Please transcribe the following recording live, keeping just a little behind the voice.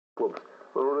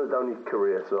Well, run it down your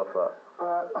career so far.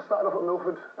 I started off at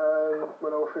Milford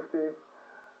when I was 15.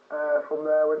 From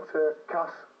there I went to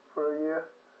Cass for a year,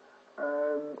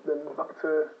 then back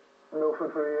to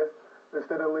Milford for a year, then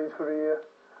stayed at Leeds for a year.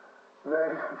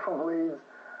 Then from Leeds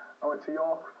I went to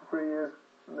York for 3 years,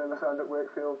 and then I signed at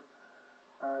Wakefield,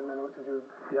 and then I went to June.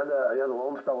 You had a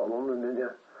loan spell at London, didn't you?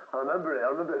 I remember it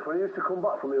when he used to come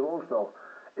back from your loan spell.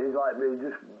 He's like me,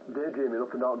 just daydreaming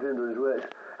up and down, doing his weights,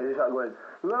 and he's like going,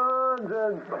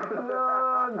 London,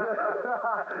 London.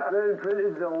 Then he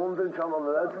printed the London chant on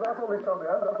the head. That's only from the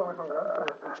end. I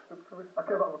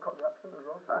came back with a Cockney accent as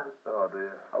well. Oh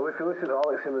dear. Oh, if you listen to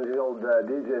Alex Simmons' old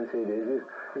DJing CDs,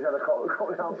 he's had a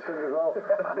Cockney accent as well.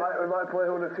 We might play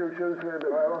one or two tunes for you a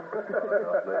bit later.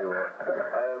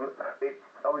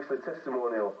 Obviously,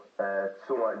 testimonial to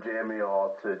someone like Jamie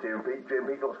or to Jamie Peake.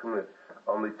 Jamie Peacock's coming in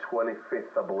on the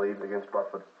 25th, I believe, against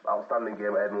Bradford. Outstanding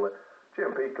game at Headingley.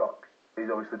 Jamie Peacock,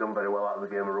 he's obviously done very well out of the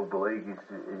game of rugby league. He's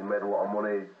made a lot of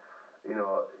money. He's,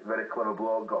 very clever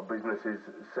bloke, got businesses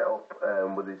set up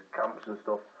with his camps and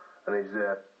stuff, and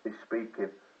he's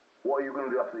speaking. What are you going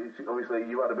to do after this? Obviously,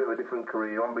 you had a bit of a different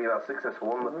career. You haven't been that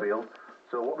successful on the field.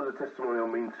 So what does a testimonial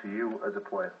mean to you as a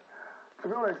player? To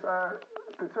be honest, the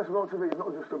testimonial to me is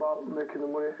not just about making the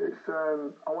money. It's I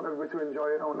want everybody to enjoy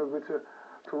it. I want everybody to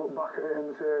look back at it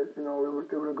and say, it was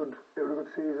a good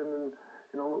season, and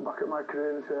look back at my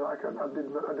career and say like I did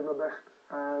my best.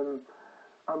 I'm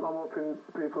hoping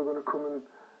people are going to come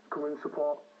and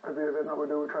support every event that we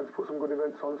do. We're trying to put some good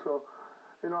events on. So,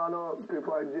 I know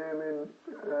people like Jamie and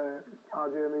our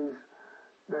Jamies,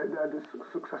 they had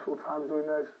successful times doing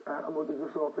theirs. I'm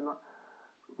just hoping that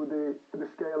with the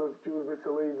scale of Dewsbury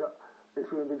to Leeds, that it's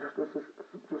going to be just as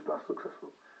successful.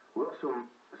 We've got some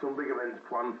big events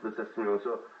planned for the testimonial,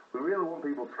 so we really want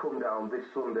people to come down this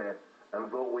Sunday and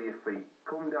vote with your feet.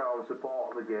 Come down,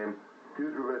 support the game.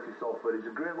 Dewsbury versus Salford.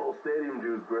 It's a great little stadium,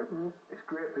 Dewsbury. It's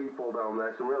great people down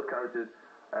there, some real characters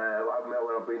I've met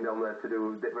when I've been down there to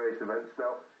do various events.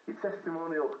 Now, your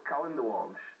testimonial calendar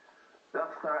launch,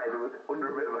 that started under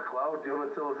a bit of a cloud. Do you want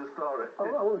to tell us a story? I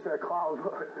wouldn't say a cloud,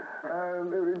 but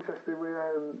it was interesting. We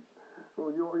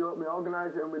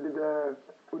organised it, and we did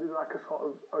like a sort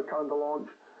of a calendar launch,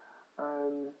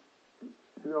 and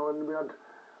we had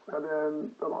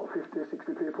about 50,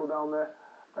 60 people down there,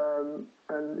 and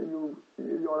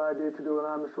your idea to do an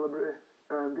I'm a Celebrity,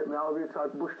 get me out of here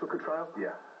type. Bush took a trial.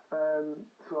 Yeah.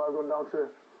 So I've gone down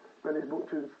to Benny's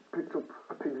Butchers, picked up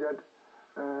a pig's head,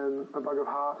 a bag of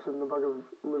hearts and a bag of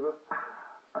liver,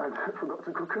 and forgot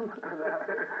to cook them. And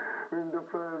we ended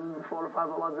up 4 or 5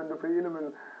 lads ended up eating them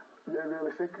and getting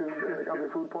really sick and having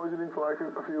food poisoning for like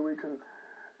a few weeks. And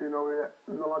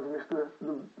the lads missed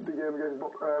the game against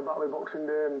Batley Boxing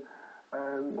Day, and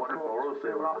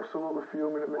they were absolutely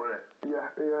fuming at me.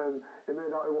 Yeah, he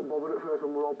made out he wasn't bothered at first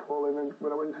when we were all poorly, and then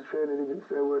when I went into training he didn't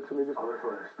say a word to me, just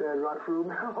stared right through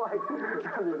me. He's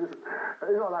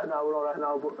alright now, we're alright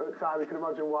now, but at the time you can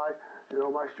imagine why,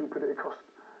 my stupidity cost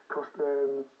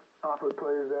half of the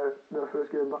players their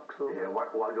first game back. So yeah,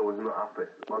 Wagger was not happy.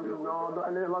 No, not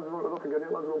any lads won't, I don't think any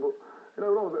lads will, but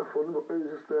we're all a bit of fun, but it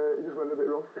just went a bit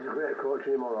wrong. He's a great coach,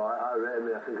 him, alright. I rate him.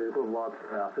 I think he's a good lad.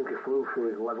 I think he flew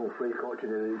through his level 3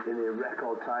 coaching in a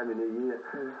record time in a year.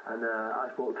 And I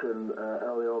spoke to him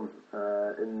early on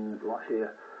in last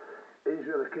year. He's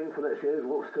really keen for next year. He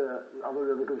looks to have a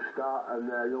really good start,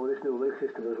 and this new league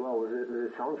system as well.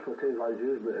 There's a chance for teams like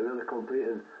Dewsbury to really compete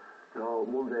and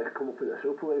one day come up in the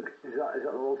Super League. Is that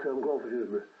the long-term goal for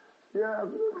Dewsbury? Yeah,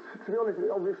 to be honest,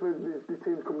 obviously these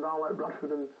teams come down like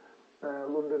Bradford and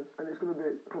London, and it's going to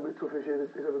be probably tough this year.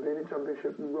 It's ever been in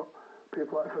Championship. We've got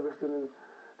people like Featherstone and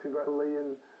teams like Lee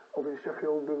and obviously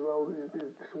Sheffield as well.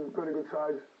 There's some very good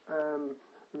sides. There'll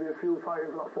be a few fighting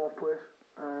for that 4th place.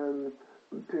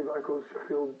 Teams like us,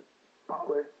 Sheffield,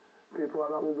 Batley, people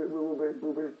like that it'll be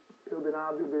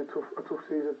hard. It'll be a tough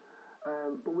season.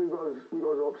 But we've got us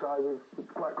upside. We're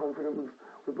quite confident.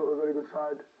 We've built a very good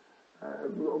side.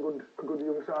 We've got a good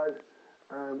young side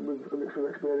with a mix of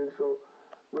experience. So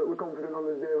we're confident on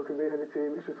this day we can beat any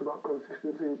team. It's just about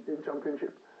consistency in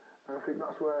Championship. And I think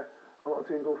that's where a lot of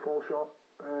teams will fall short.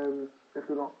 If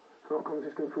they're not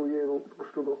consistent for a year, they'll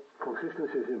struggle.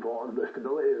 Consistency is important, but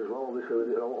stability as well.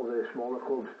 Obviously, a lot of the smaller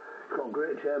clubs. He's got a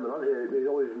great chairman, hasn't he? He's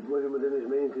always living within his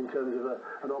means in terms of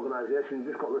an organisation.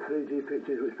 You've just got the 3G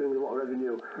pitches, which brings a lot of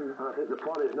revenue. And I think the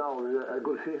plan is now a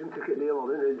good season ticket deal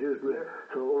on, isn't it, Dewsbury? Yeah.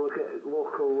 So we'll look at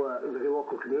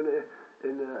local community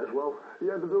in as well.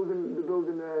 Yeah, they're building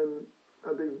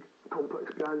a big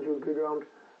complex behind Dewsbury ground,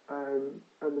 and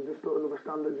they've just built another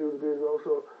stand at Dewsbury as well.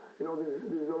 So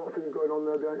there's a lot of things going on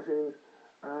there behind the scenes,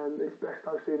 and it's best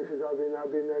I've seen it since I've been there.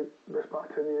 I've been there best part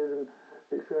of 10 years, and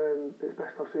it's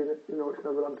best I've seen it. You know, it's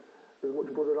never had as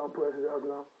much buzz around place as it has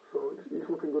now. So it's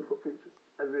looking good for the future.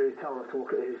 Every town I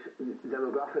talk at is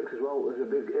demographics as well. There's a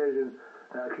big Asian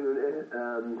community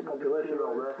population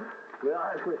around there. We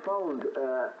actually found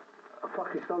a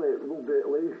Pakistani rugby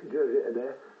league jersey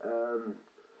today.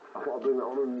 I thought I'd bring that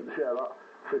on and share that.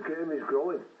 The game is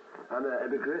growing, and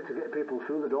it'd be great to get people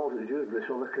through the doors at Dewsbury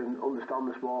so they can understand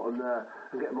the sport and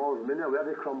get more of them in there. We had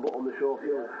a Crombutt on the show a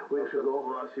few weeks ago.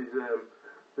 Well, that's his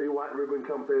big white ribbon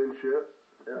campaign shirt.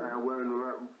 Wearing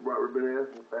the white ribbon here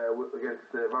against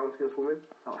violence against women.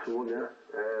 That's the one, yeah.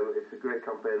 It's a great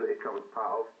campaign that he comes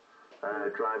part of,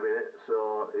 driving it.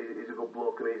 So he's a good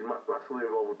bloke and he's massively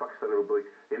involved with Pakistan Rugby.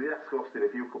 He did ask Austin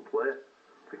if you could play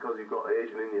because you've got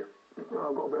Asian in you.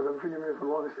 I've got a bit of everything in me, if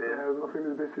I'm honest. I think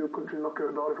there's been a few countries knocking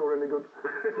at the door if we're any good.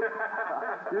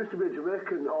 There used to be a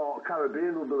Jamaican or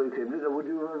Caribbean rugby league team, didn't there? Would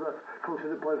you ever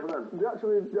consider playing for them? They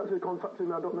actually contacted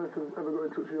me. I don't know if they've ever got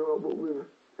in touch with you, but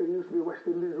it used to be West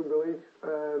Indies Rugby League,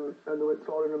 and they went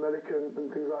touring America and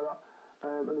things like that.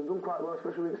 And they've done quite well,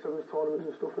 especially in sevens tournaments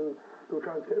and stuff, and they were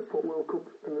trying to get a Foot World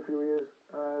Cup in a few years.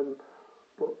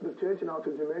 But they're changing now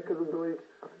to Jamaica Rugby League,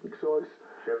 I think, so it's...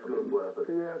 Chef's going to play, I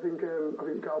think. Yeah, I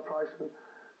think Carl Price and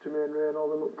Jermaine Ray and all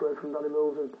them up playing from Danny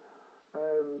Mills, and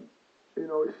you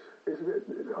know, it's a bit...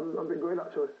 I'm a bit going,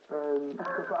 actually.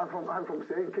 Because I'm from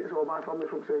St Kitts, or my family's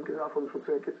from St Kitts, our family's from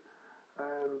St Kitts.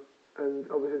 And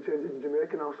obviously changing to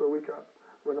Jamaica now, so we're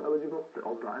not eligible. They're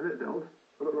odd, isn't it? They're odd.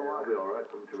 I don't know why. I'll be alright,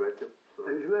 I'm Jamaican. So.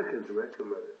 Are you Jamaican? Jamaican,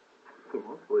 mate. Come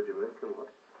on. We're Jamaican, lad.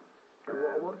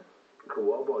 What?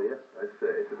 Water boy, yeah. It's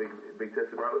a big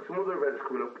testimonial. Some other events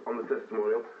coming up on the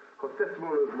testimonial. Because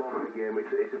testimonial is more than a game.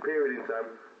 It's a period in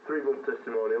time, 3-month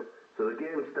testimonial. So the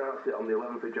game starts on the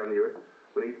 11th of January.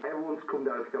 We need everyone to come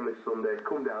down if you can this Sunday.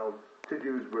 Come down to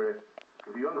Dewsbury.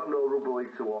 If you haven't got no rugby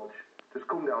league to watch, just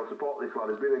come down, support this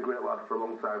lad. He's been a great lad for a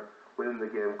long time within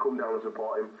the game. Come down and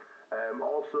support him.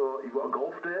 Also, you've got a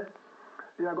golf day.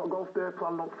 Yeah, I've got a golf day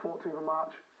planned on 14th of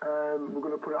March. We're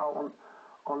going to put it out on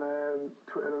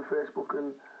Twitter and Facebook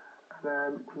and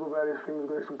various things.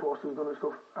 We're going to get some posters done and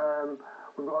stuff.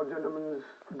 We've got our gentleman's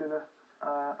dinner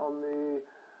on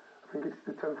I think it's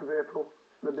the 10th of April,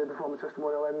 the day before my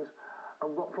testimonial ends.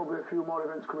 I've got probably a few more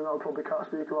events coming out. I probably can't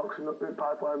speak about because it's in the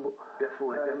pipeline, but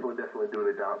Definitely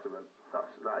doing a dance event.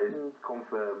 That is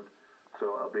confirmed.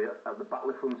 So it'll be at the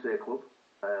Batley Frontier Club.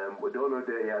 We don't know a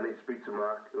date yet. I need to speak to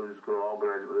Mark, who's going to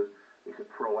organise it with us. It's a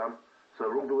pro-am. So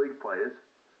rugby league players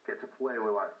get to play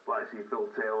with like see Phil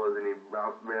Taylor and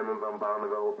Raymond Van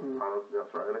Barneveld.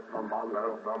 That's right, isn't it? Van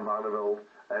Barneveld.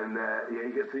 And you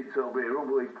get to so it'll be a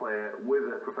rugby league player with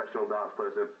a professional darts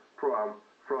person, pro-am,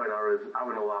 throwing arrows,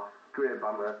 having a laugh, great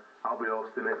banter. I'll be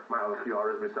hosting it. Might have a few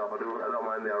arrows myself. I don't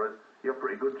mind the arrows. You're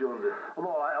pretty good, Jonesy. I'm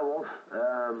alright, I was.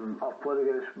 I've played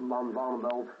against Van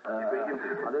Barneveld.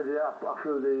 I did, yeah. I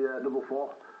threw the double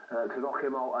four to knock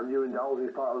him out, and Ewan Dowles,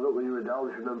 he's part of the group with Ewan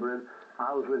Dowles, if you remember him.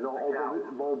 I was with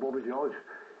Bobby George.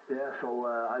 Yeah, so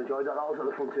I enjoyed that. That was at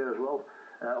the Frontier as well.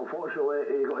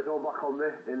 Unfortunately, he got his own back on me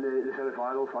in the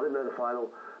semi-final, so I didn't make the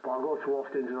final. But I'll go to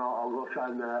Austin's and I'll go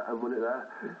try and win it there.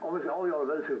 Obviously, all your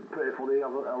events are pretty funny. You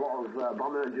have a lot of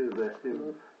banner at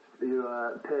Dewsbury. You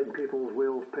paint people's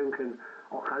wheels pink and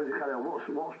all kinds of carry on. What's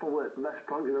probably the best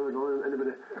prank you've ever done?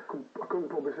 Anybody? I couldn't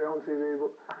probably say on TV,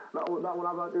 but that one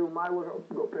I've had to do. Mine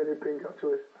got painted pink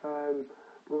actually.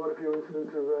 We've had a few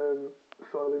incidents of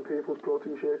soiling people's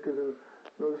protein shakers and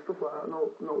stuff like that.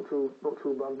 Not too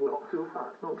bad, but not too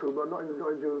bad. Not too bad. Not in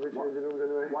Dewsbury changing rooms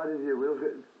anyway. Why did your wheels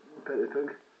get painted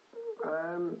pink?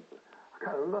 I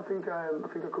can't remember. I think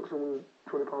I cut someone's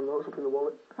 £20 notes up in the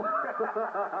wallet. Back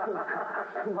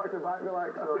to back, they're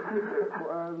like so.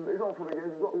 But it's all fun again.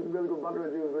 You've got really good banter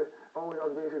at Dewsbury. Always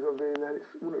has been since I've been there. It's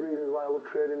one of the reasons why I love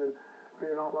training and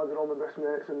being out lads with all my best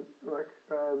mates. And like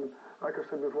I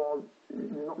said before,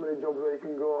 there's not many jobs where you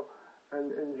can go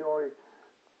and enjoy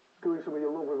doing something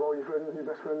you love with all your friends, your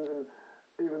best friends, and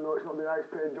even though it's not the highest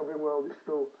paid job in the world, it's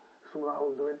still something that I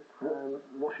love doing.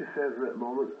 What's your favourite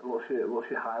moment? What's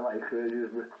your highlight career at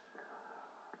Dewsbury?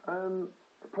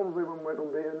 Probably when we went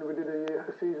unbeaten. We did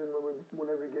a season when we won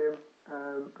every game.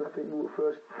 I think we were the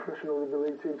first professional rugby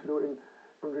league team to do it in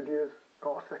 100 years,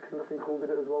 or second. I think Hull did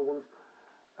it as well once.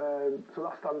 So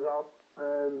that stands out.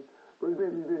 But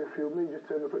there's been a few. Me just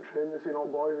turning up at training and seeing all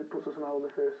boys, it puts a smile on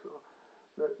my face. So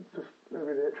that's just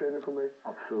every day training for me.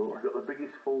 Absolutely. You've got the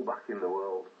biggest fullback in the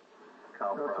world.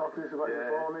 I talked to this about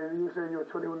before. I mean, you were saying you were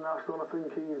 21 now stone. I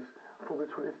think he's probably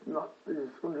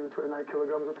he's 129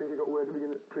 kilograms. I think he got weighed at the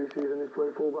beginning of pre-season. He's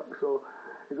playing fullback, so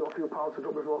he's got a few pounds to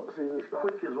drop before the season starts.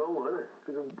 Quick as well, isn't he?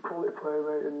 He's a quality player,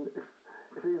 mate. And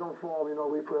if he's on form, you know,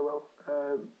 we play well.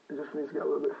 He just needs to get a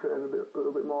little bit fit and a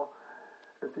little bit more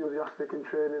enthusiastic in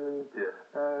training,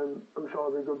 and I'm sure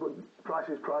he'll be good. But price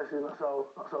is pricey, and that's how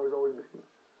he's always been.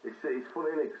 It's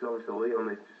funny, isn't it? Because obviously Leon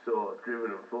is just so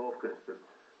driven and focused, and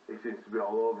he seems to be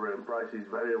all over it. And Price is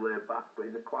very laid back, but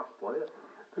he's a class player.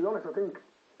 To be honest, I think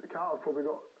Carter's probably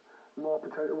got more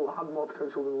potential, had more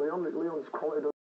potential than Leon. Leon's quality